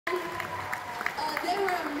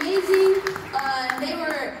amazing. They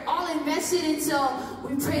were all invested, and so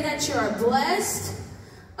we pray that you are blessed.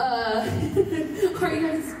 Are you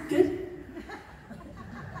guys good?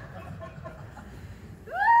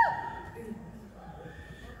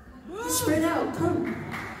 Spread out. Come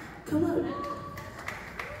up.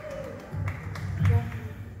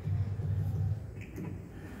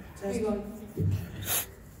 Here you go.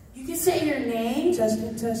 You can say your name,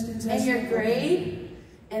 testing, and your grade,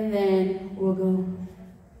 and then we'll go.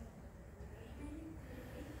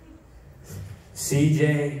 CJ,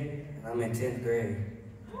 and I'm in 10th grade.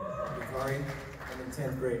 Bakari, I'm in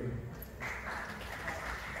 10th grade.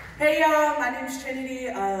 Hey y'all, my name is Trinity.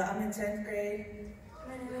 I'm in 10th grade.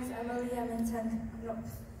 My name is Emily. I'm in 10th. No.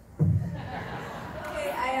 Hey,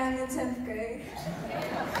 I am in 10th grade.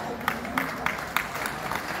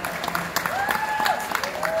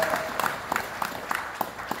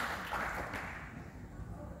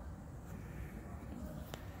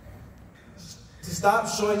 To stop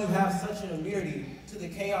showing you have such an immunity to the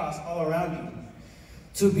chaos all around you.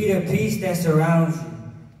 To be the peace that surrounds you.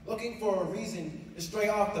 Looking for a reason to stray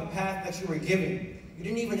off the path that you were given. You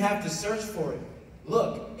didn't even have to search for it.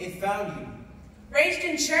 Look, it found you. Raised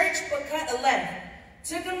in church, but cut a left.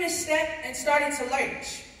 Took a misstep and started to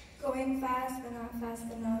lurch. Going fast, but not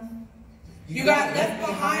fast enough. You got left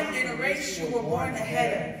behind in a race you were born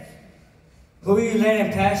ahead Who you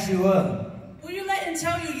letting pass you up? of. Who you letting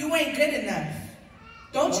tell you you ain't good enough?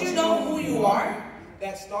 Don't you know who you are?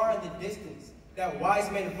 That star in the distance, that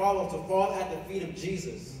wise men follow to fall at the feet of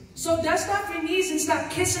Jesus. So dust off your knees and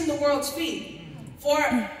stop kissing the world's feet. For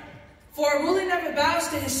a ruler never bows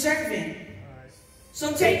to his servant.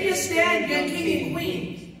 So take your stand, young king and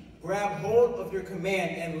queen. Grab hold of your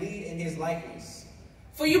command and lead in his likeness.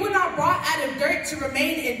 For you were not brought out of dirt to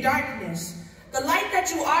remain in darkness. The light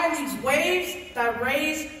that you are leaves waves that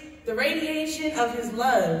raise the radiation of his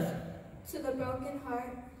love. To the broken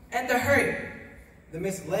heart. And the hurt. The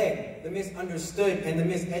misled, the misunderstood, and the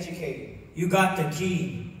miseducated. You got the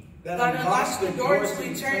key. That unlocks the door to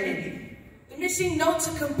eternity. The missing note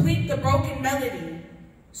to complete the broken melody.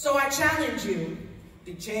 So I challenge you.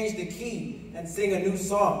 To change the key and sing a new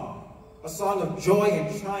song. A song of joy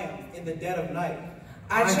and triumph in the dead of night.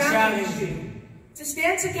 I challenge you. To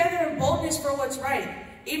stand together in boldness for what's right.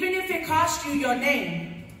 Even if it costs you your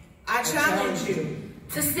name. I challenge you.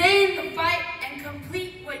 To stay in the fight and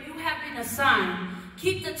complete what you have been assigned.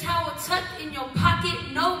 Keep the towel tucked in your pocket,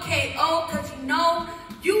 no KO, because you know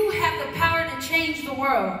you have the power to change the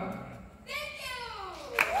world. Thank you!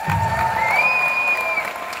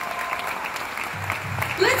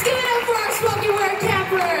 Let's give it up for our spoken word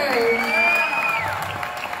campers!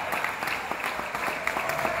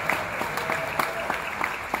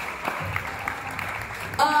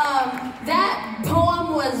 That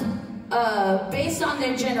poem was based on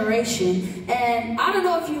their generation, and I don't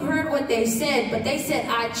know if you heard what they said, but they said,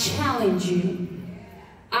 I challenge you.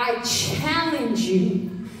 I challenge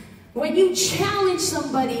you. When you challenge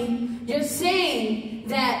somebody, you're saying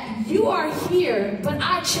that you are here, but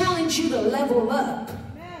I challenge you to level up.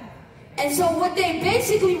 And so what they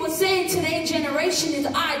basically were saying to their generation is,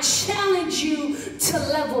 I challenge you to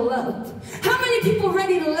level up. How many people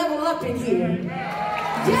ready to level up in here?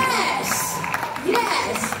 Yes,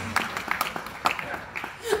 yes.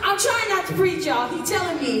 I'm trying not to preach, y'all. He's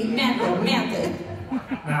telling me, Samantha.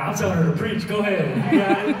 Nah, I'm telling her to preach. Go ahead. You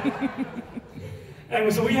got it.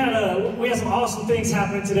 Anyway, so we had some awesome things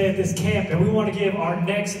happening today at this camp, and we want to give our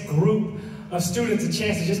next group of students a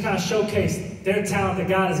chance to just kind of showcase their talent that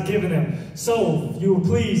God has given them. So, if you will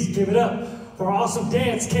please give it up for our awesome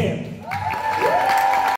dance camp.